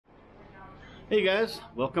Hey guys,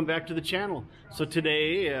 welcome back to the channel. So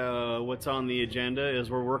today, what's on the agenda is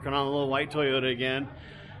we're working on a little white Toyota again.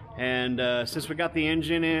 And since we got the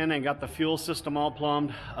engine in and got the fuel system all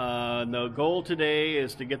plumbed, the goal today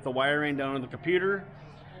is to get the wiring down on the computer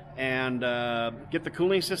and get the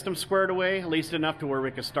cooling system squared away, at least enough to where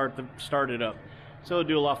we can start it up. So it'll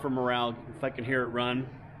do a lot for morale if I can hear it run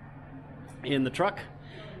in the truck.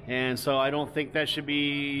 And so I don't think that should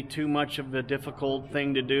be too much of a difficult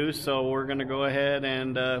thing to do. So we're going to go ahead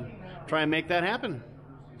and try and make that happen.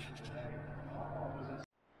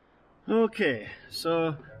 Okay,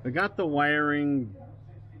 so we got the wiring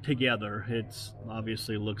together. It's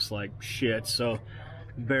obviously looks like shit, so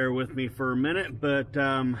bear with me for a minute. But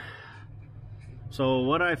so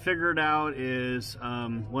what I figured out is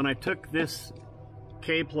when I took this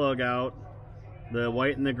K-plug out, the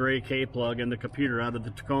white and the gray K-plug and the computer out of the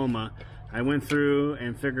Tacoma, I went through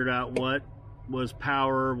and figured out what was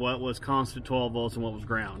power, what was constant 12 volts, and what was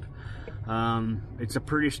ground. It's a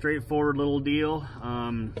pretty straightforward little deal.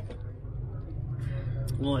 Well,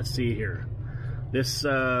 let's see here. This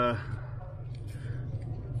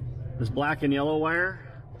black and yellow wire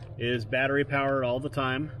is battery powered all the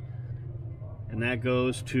time, and that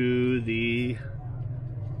goes to the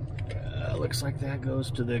looks like that goes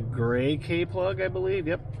to the gray K-plug, I believe.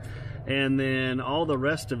 Yep. And then all the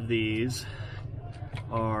rest of these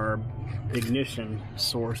are ignition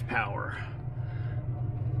source power.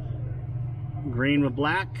 Green with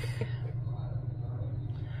black,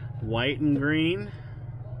 white and green,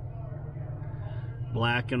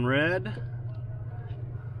 black and red,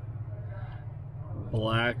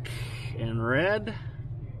 black and red,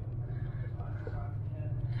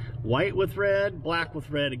 white with red, black with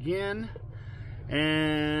red again,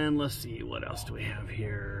 and let's see, what else do we have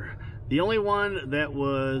here? The only one that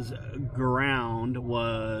was ground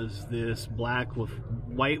was this black with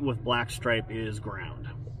white with black stripe is ground.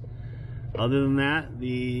 Other than that,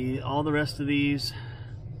 all the rest of these,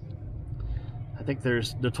 I think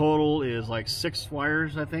the total is like 6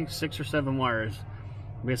 wires, I think 6 or 7 wires.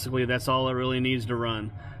 Basically, that's all it really needs to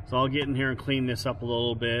run. So I'll get in here and clean this up a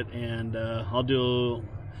little bit, and I'll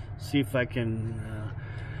see if I can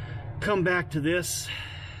come back to this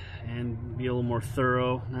and be a little more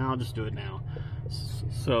thorough. Now I'll just do it now.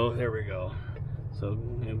 So there we go. So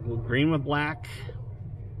green with black,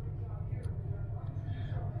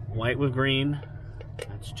 white with green,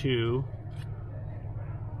 that's 2.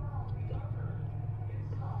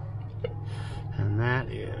 And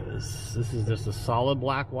this is just a solid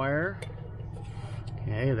black wire.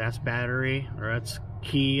 Okay, that's battery, or that's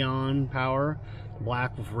key on power.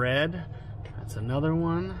 Black with red, that's another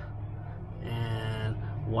one. And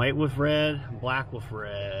white with red, black with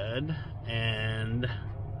red, and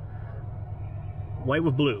white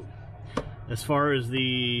with blue. As far as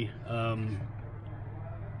the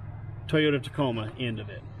Toyota Tacoma end of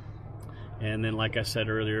it. And then, like I said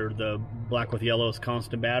earlier, the black with yellow is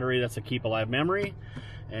constant battery. That's a keep alive memory.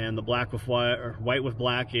 And the black with white, or white with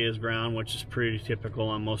black, is ground, which is pretty typical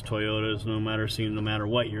on most Toyotas, no matter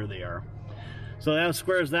what year they are. So that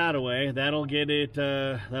squares that away. That'll get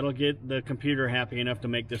the computer happy enough to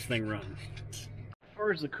make this thing run. As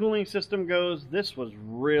far as the cooling system goes, this was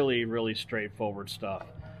really straightforward stuff.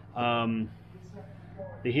 The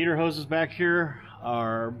heater hoses back here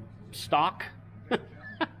are stock.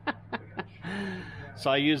 So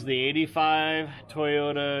I use the 85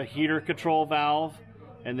 Toyota heater control valve,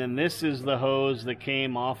 and then this is the hose that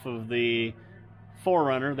came off of the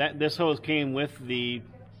 4Runner. This hose came with the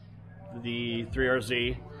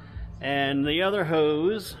 3RZ, and the other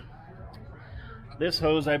hose, this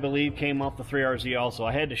hose I believe came off the 3RZ also.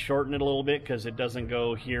 I had to shorten it a little bit because it doesn't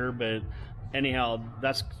go here, but anyhow,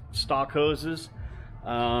 that's stock hoses.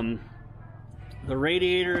 The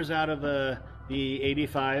radiator is out of the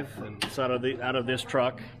 85. It's out of this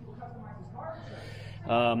truck.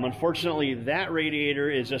 Unfortunately, that radiator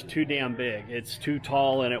is just too damn big. It's too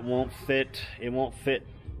tall, and it won't fit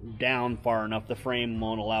down far enough. The frame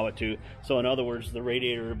won't allow it to. So in other words, the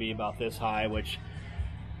radiator would be about this high, which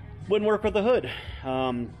wouldn't work with the hood.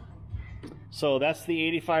 So that's the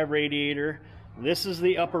 85 radiator. This is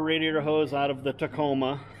the upper radiator hose out of the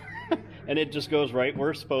Tacoma, and it just goes right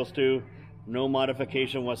where it's supposed to. No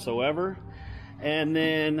modification whatsoever. And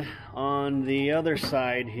then on the other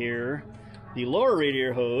side here, the lower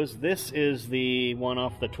radiator hose, this is the one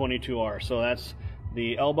off the 22R. So that's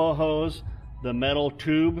the elbow hose, the metal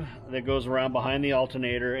tube that goes around behind the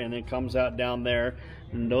alternator and then comes out down there.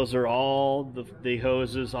 And those are all the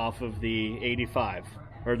hoses off of the 85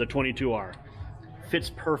 or the 22R. Fits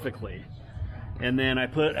perfectly. And then I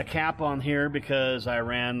put a cap on here because I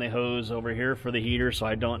ran the hose over here for the heater, so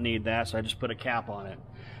I don't need that, so I just put a cap on it.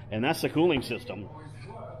 And that's the cooling system.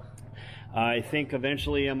 I think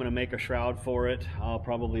eventually I'm going to make a shroud for it. I'll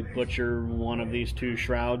probably butcher one of these two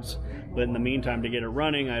shrouds, but in the meantime, to get it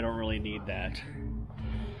running, I don't really need that.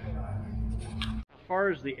 As far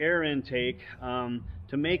as the air intake,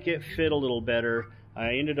 to make it fit a little better,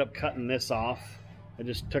 I ended up cutting this off. I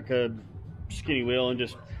just took a skinny wheel and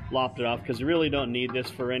just lopped it off because you really don't need this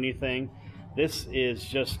for anything. This is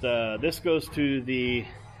just, this goes to the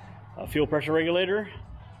fuel pressure regulator,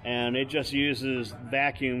 and it just uses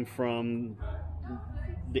vacuum from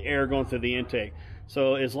the air going through the intake.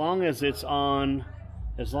 So as long as it's on,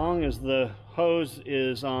 as long as the hose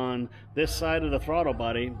is on this side of the throttle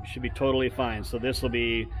body, it should be totally fine. So this will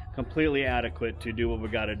be completely adequate to do what we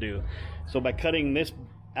got to do. So by cutting this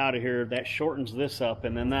out of here, that shortens this up,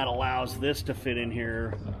 and then that allows this to fit in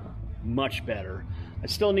here much better. I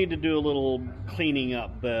still need to do a little cleaning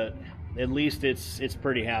up, but at least it's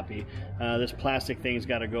pretty happy. This plastic thing's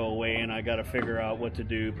got to go away, and I got to figure out what to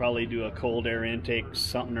do. Probably do a cold air intake,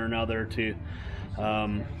 something or another, to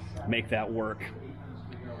make that work.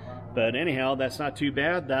 But anyhow, that's not too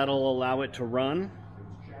bad. That'll allow it to run.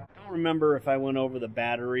 I don't remember if I went over the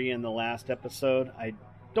battery in the last episode. I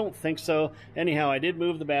don't think so. Anyhow, I did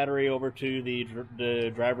move the battery over to the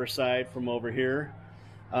driver's side from over here.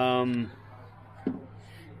 So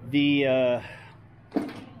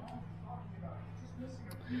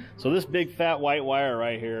this big fat white wire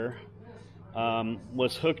right here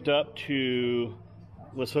was hooked up to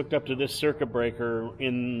this circuit breaker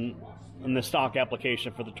in the stock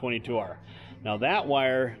application for the 22R. Now that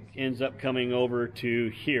wire ends up coming over to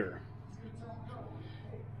here,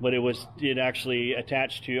 but it actually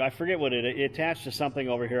attached to, I forget what it attached to something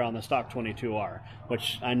over here on the stock 22R,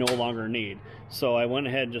 which I no longer need. So I went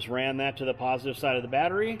ahead and just ran that to the positive side of the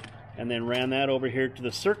battery, and then ran that over here to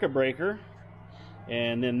the circuit breaker,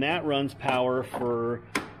 and then that runs power for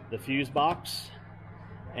the fuse box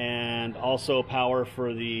and also power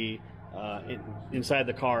for the inside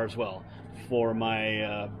the car as well, for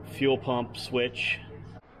my fuel pump switch.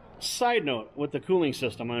 Side note with the cooling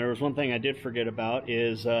system, there was one thing I did forget about,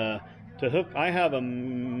 is to hook, I have a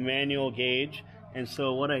manual gauge, and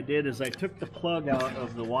so what I did is I took the plug out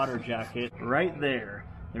of the water jacket right there.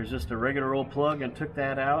 There's just a regular old plug, and took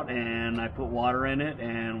that out, and I put water in it,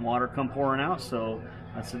 and water come pouring out. So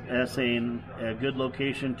that's a good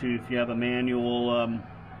location to, if you have a manual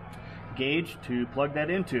gauge, to plug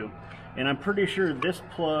that into. And I'm pretty sure this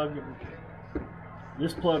plug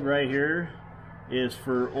right here is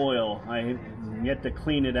for oil. I yet to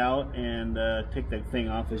clean it out and take that thing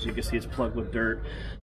off. As you can see, it's plugged with dirt.